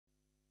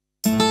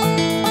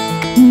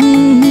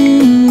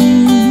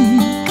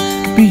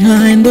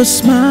behind the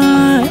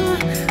smile.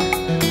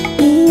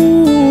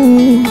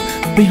 Ooh,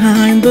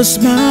 behind the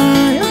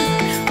smile,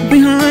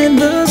 behind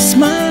the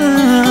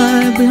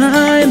smile,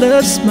 behind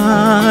the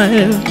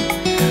smile,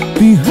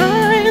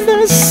 behind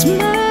the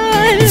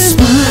smile.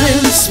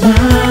 Smile,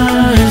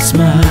 smile,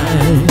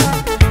 smile.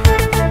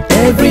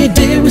 Every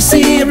day we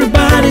see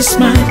everybody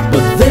smile,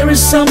 but there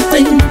is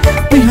something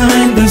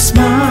behind the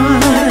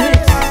smile.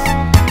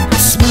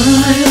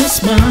 Smile,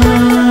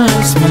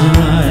 smile,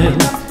 smile.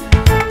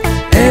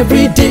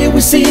 Every day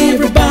we see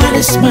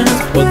everybody smile,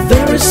 but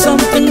there is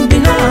something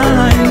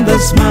behind the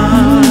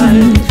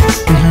smile.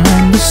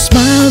 Behind the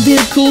smile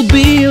there could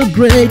be a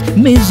great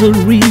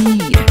misery.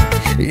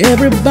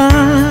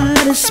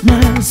 Everybody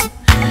smiles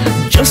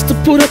just to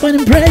put up an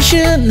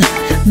impression.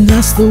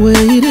 That's the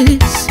way it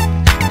is.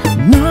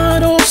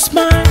 Not all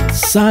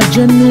smiles are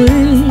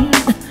genuine.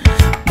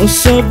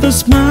 Most of the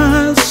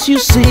smiles you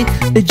see,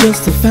 they're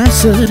just a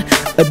facade,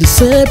 a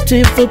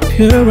deceptive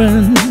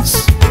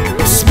appearance.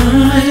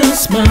 Smile,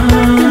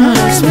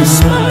 smile,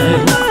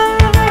 smile.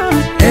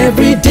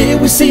 Every day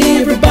we see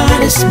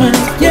everybody smile.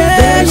 Yeah,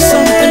 there's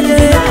something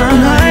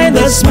behind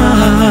the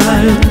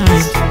smile.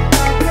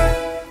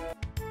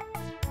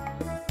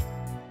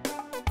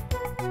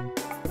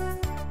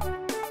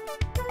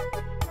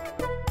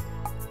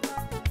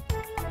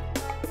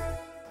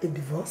 A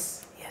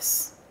divorce?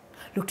 Yes.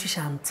 Look,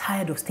 Trisha, I'm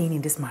tired of staying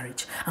in this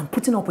marriage. I'm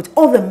putting up with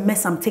all the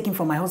mess I'm taking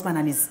from my husband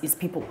and his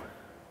people.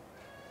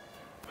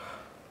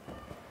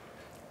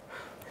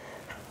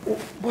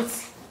 But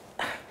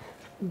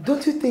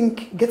don't you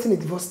think getting a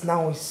divorce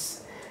now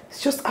is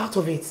just out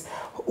of it?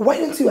 Why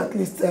don't you at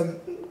least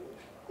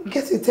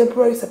get a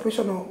temporary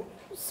separation or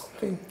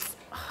something?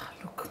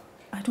 Look,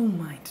 I don't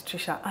mind,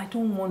 Trisha. I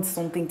don't want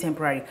something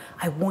temporary.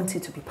 I want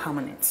it to be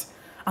permanent.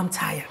 I'm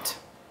tired.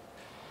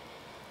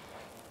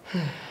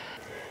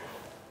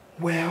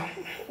 Well,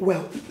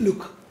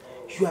 look,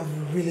 you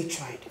have really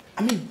tried.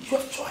 I mean, you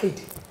have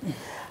tried.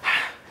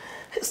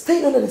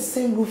 Staying under the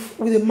same roof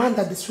with a man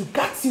that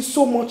disregards you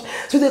so much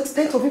to the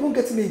extent of even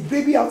getting a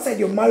baby outside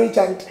your marriage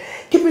and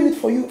keeping it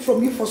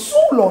from you for so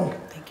long.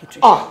 Thank you,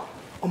 Trisha.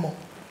 Omo,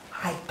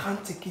 I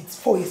can't take it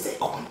for a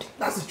second.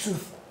 That's the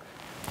truth.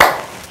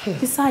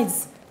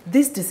 Besides,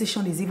 this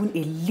decision is even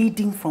a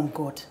leading from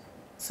God.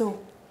 So,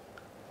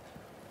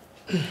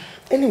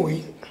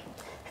 anyway,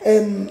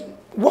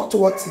 work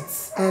towards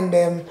it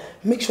and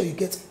make sure you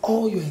get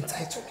all your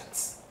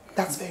entitlements.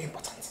 That's very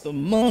important. The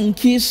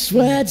monkey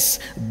sweats,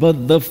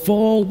 but the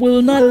fall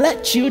will not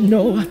let you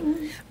know.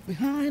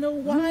 Behind a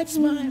white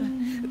smile,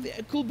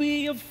 there could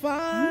be a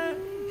fire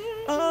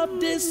of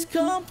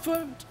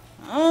discomfort.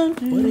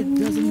 But it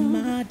doesn't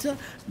matter,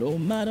 no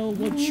matter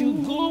what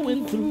you're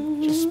going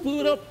through. Just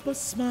put up a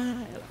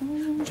smile.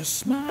 Just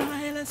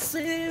smile and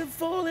say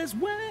all is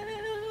well.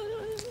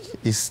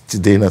 Is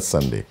today not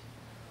Sunday?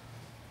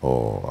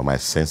 Or are my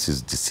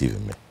senses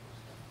deceiving me?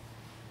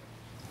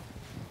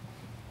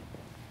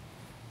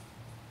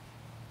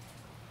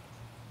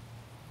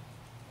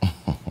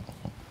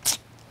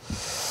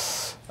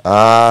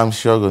 I'm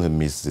sure going to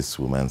miss this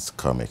woman's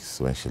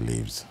comics when she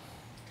leaves.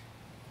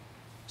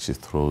 She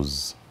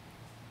throws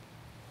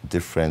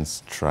different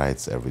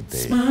strides every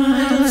day.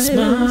 Smile,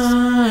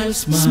 smile,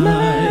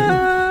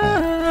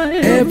 smile.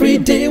 Every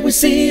day we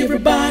see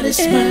everybody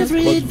smile,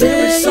 but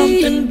there is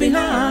something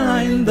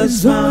behind the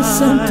smile.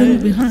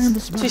 Something behind the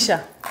smile.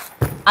 Trisha,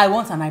 I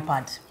want an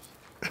iPad.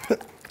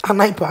 An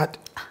iPad?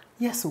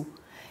 Yes, so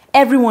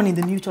everyone in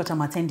the new church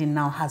I'm attending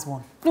now has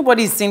one.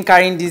 Nobody is seen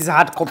carrying this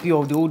hard copy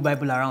of the old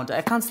Bible around.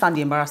 I can't stand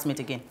the embarrassment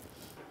again.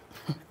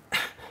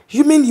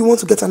 You mean you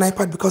want to get an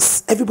iPad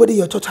because everybody in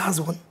your church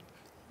has one?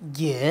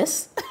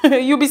 Yes.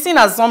 You'll be seen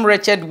as some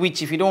wretched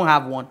witch if you don't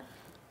have one.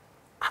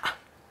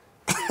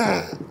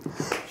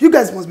 You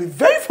guys must be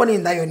very funny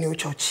in that your new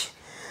church.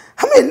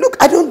 I mean, look,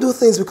 I don't do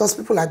things because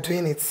people are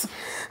doing it.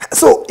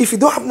 So, if you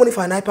don't have money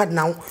for an iPad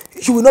now,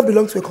 you will not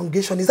belong to a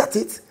congregation. Is that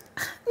it?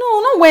 No,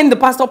 not when the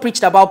pastor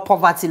preached about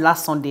poverty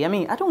last Sunday. I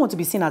mean, I don't want to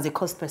be seen as a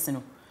cursed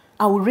person.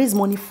 I will raise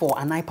money for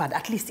an iPad,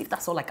 at least if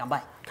that's all I can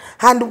buy.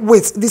 And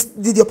wait,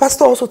 did your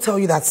pastor also tell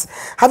you that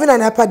having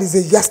an iPad is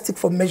a yardstick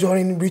for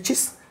measuring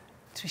riches?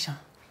 Trisha,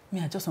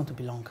 I just want to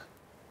belong.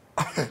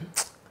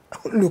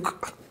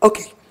 Look,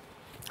 okay,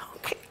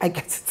 I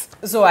get it.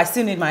 So I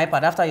still need my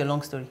iPad after your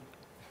long story?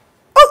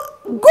 Oh,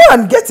 go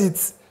and get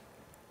it.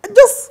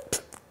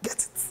 Just get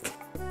it.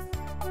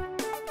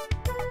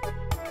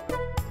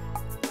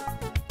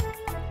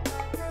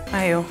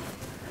 Ayo,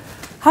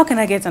 how can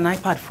I get an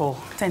iPad for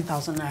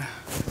 10,000 naira?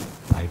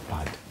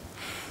 iPad?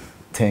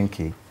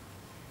 10K?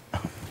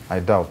 I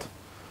doubt.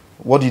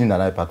 What do you need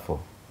an iPad for?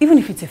 Even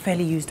if it's a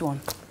fairly used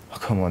one. Oh,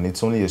 come on,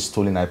 it's only a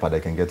stolen iPad I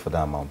can get for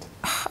that amount.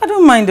 I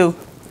don't mind though.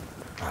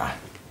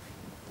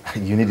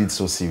 You need it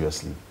so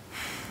seriously.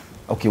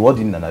 Okay, what do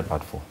you need an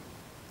iPad for?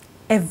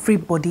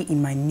 Everybody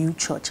in my new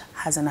church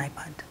has an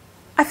iPad.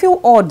 I feel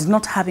odd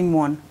not having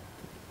one.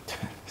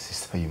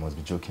 Sister, you must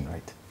be joking,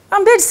 right?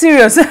 I'm dead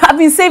serious. I've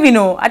been saving,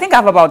 I think I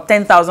have about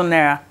 10,000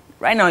 naira.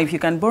 Right now, if you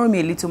can borrow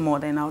me a little more,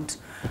 then I'll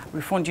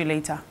refund you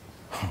later.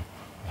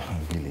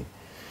 Really?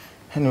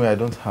 Anyway, I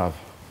don't have.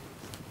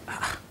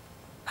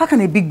 How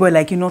can a big boy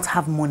like you not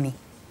have money?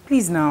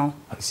 Please now.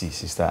 See,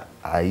 sister,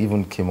 I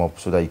even came up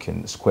so that you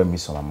can square me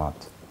some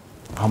amount.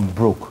 I'm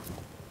broke.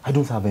 I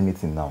don't have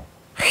anything now.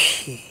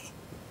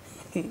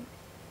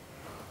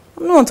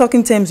 I'm not on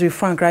talking terms with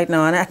Frank right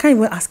now, and I can't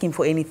even ask him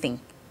for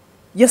anything.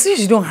 You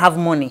see, you don't have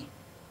money.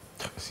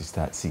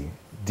 Sister, see,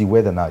 the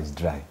weather now is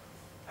dry.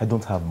 I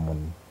don't have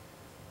money.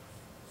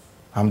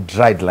 I'm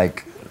dried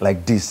like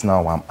this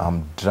now.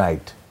 I'm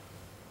dried.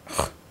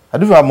 I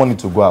don't have money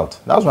to go out.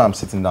 That's why I'm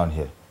sitting down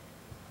here.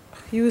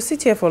 You will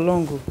sit here for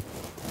long,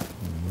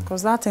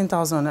 because that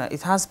 10,000,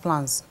 it has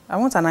plans. I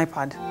want an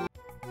iPad.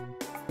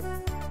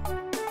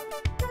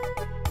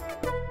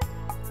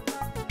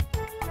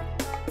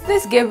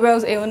 This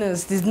Gabriel's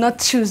illness did not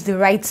choose the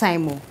right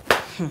time.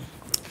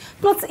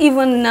 Not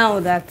even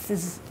now that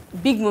his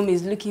big mom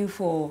is looking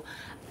for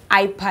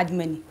iPad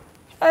money.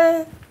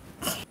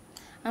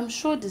 I'm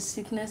sure the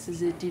sickness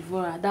is a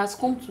devourer that's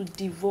come to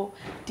devour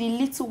the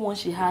little one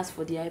she has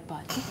for the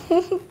iPad.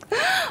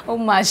 Oh,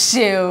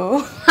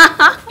 Michelle.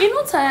 It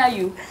not tire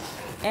you.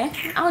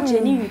 How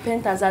genuine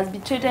repentance has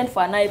betrayed them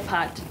for an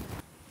iPad.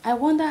 I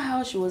wonder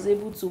how she was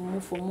able to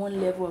move from one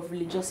level of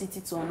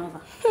religiosity to another.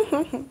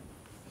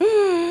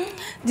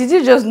 Did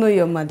you just know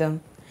your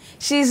madam?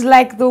 She's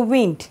like the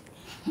wind.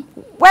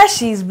 Where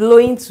she's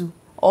blowing to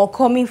or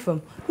coming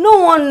from, no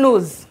one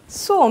knows.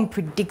 So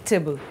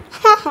unpredictable.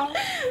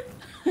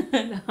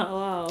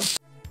 Wow.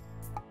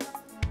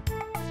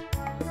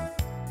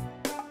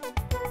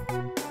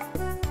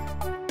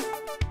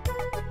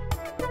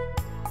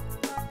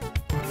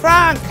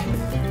 Frank!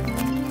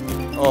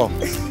 Oh,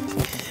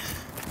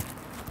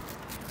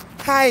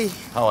 Hi,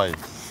 how are you?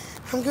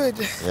 I'm good.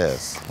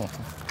 Yes.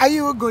 Are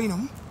you going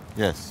home?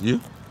 Yes, you?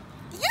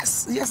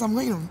 Yes, I'm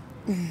going home.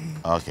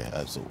 Okay,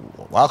 so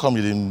how come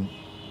you didn't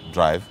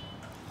drive?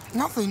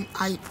 Nothing.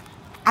 I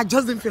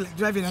just didn't feel like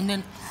driving, and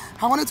then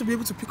I wanted to be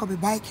able to pick up a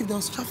bike if there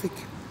was traffic.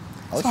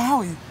 Okay. So how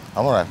are you?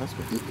 I'm all right, let's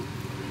go.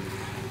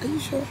 Are you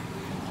sure?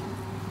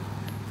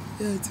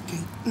 Yeah, it's okay.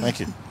 Thank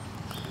you.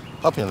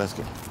 Hop in, let's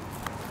go.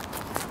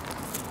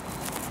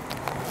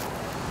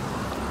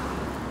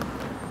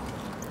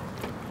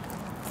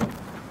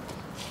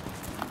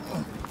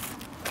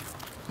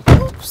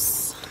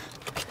 Oops.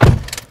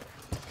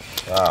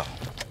 Wow.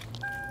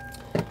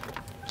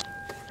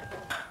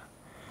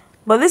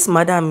 But this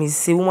madam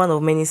is a woman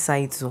of many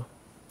sides. So.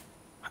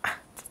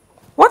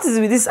 What is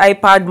with this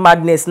iPad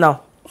madness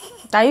now?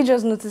 Are you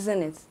just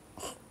noticing it?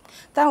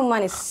 That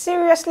woman is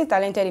seriously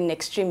talented in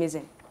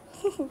extremism.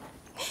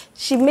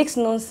 She makes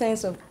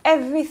nonsense of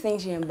everything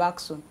she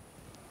embarks on.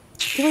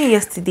 Even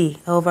yesterday,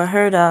 I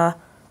overheard her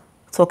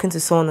talking to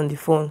someone on the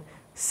phone,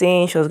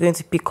 saying she was going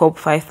to pick up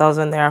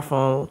 5,000 naira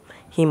from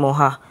him or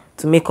her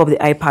to make up the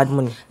iPad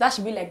money. That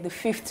should be like the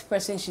 5th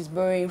person she's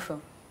borrowing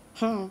from.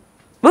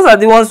 Those are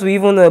the ones we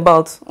even know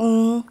about.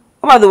 What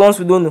about the ones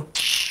we don't know?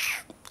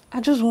 I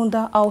just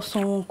wonder how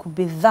someone could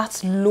be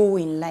that low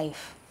in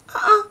life.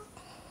 Have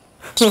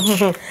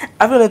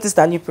you noticed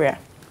a new prayer?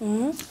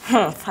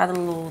 Father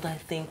Lord, I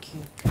thank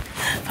you.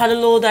 Father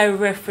Lord, I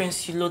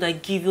reference you, Lord. I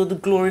give you the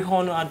glory,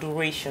 honor,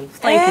 adoration.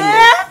 Thank you,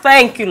 Lord.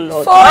 Thank you,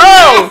 Lord.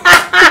 Oh!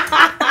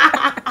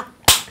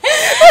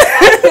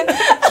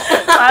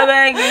 I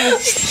beg you.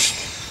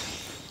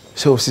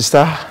 So,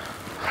 sister,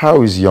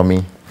 how is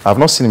Yomi? I've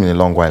not seen him in a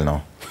long while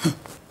now.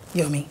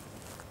 Yomi.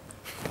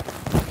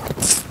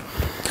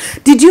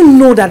 Did you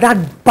know that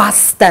that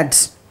bastard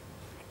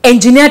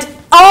engineered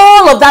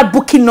all of that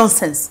booking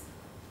nonsense?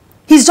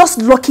 He's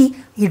just lucky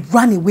he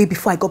ran away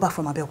before I got back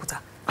from Abeokuta.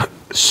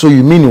 So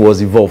you mean he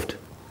was involved?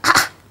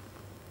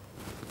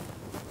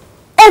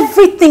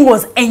 Everything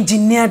was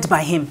engineered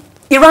by him.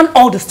 He ran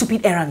all the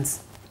stupid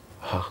errands.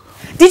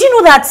 Did you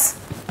know that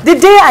the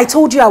day I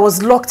told you I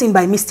was locked in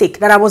by mistake,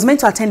 that I was meant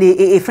to attend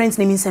a friend's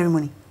naming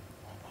ceremony?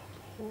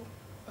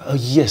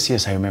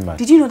 Yes, I remember.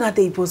 Did you know that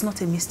day it was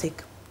not a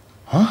mistake?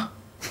 Huh?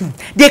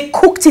 They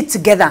cooked it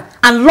together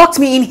and locked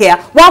me in here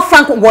while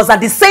Frank was at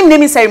the same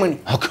naming ceremony.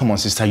 Oh, come on,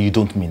 sister, you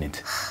don't mean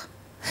it.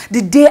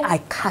 The day I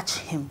catch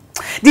him,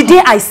 the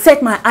day I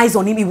set my eyes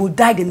on him, he will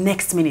die the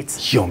next minute.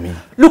 Yomi.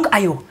 Look,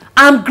 Ayo,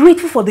 I'm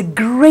grateful for the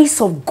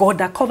grace of God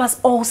that covers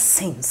all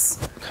sins.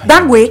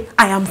 That way,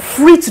 I am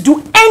free to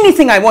do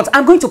anything I want.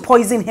 I'm going to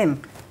poison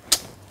him.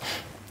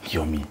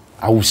 Yomi,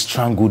 I will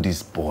strangle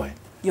this boy.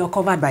 You're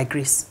covered by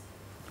grace.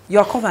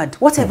 You're covered.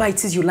 Whatever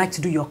it is you like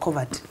to do, you're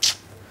covered.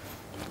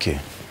 Okay.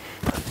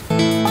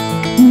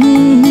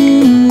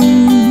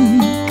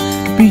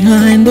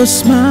 Behind the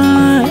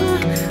smile,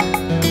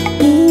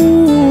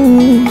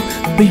 ooh,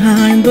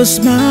 behind the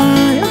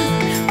smile,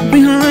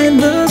 behind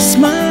the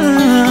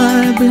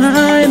smile,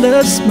 behind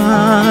the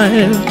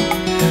smile,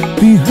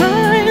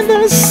 behind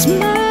the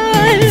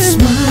smile,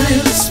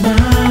 smile,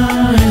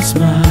 smile,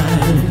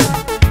 smile.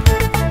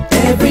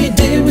 Every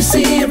day we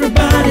see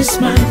everybody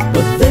smile,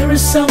 but there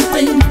is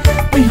something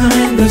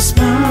behind the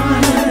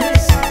smile.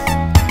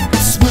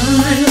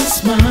 Smile,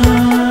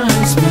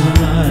 smile,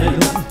 smile.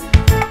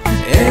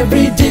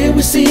 Every day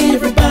we see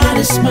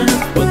everybody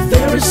smile, but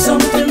there is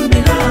something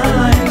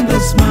behind the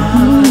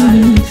smile.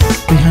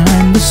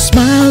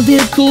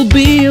 there could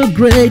be a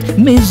great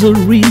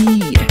misery.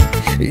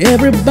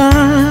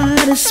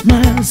 Everybody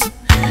smiles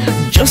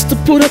just to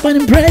put up an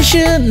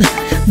impression.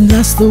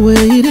 That's the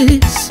way it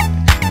is.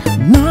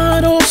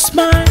 Not all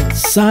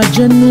smiles are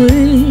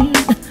genuine.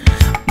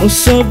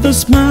 Most of the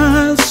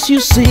smiles you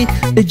see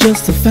are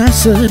just a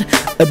facade,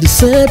 a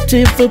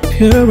deceptive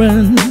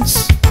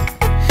appearance.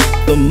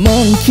 The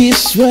monkey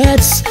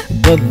sweats,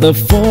 but the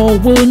fall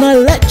will not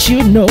let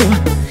you know.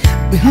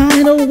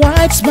 Behind a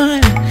white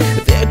smile,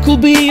 there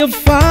could be a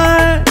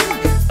fire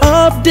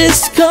of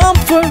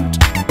discomfort.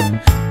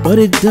 But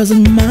it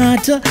doesn't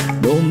matter,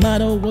 no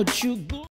matter what you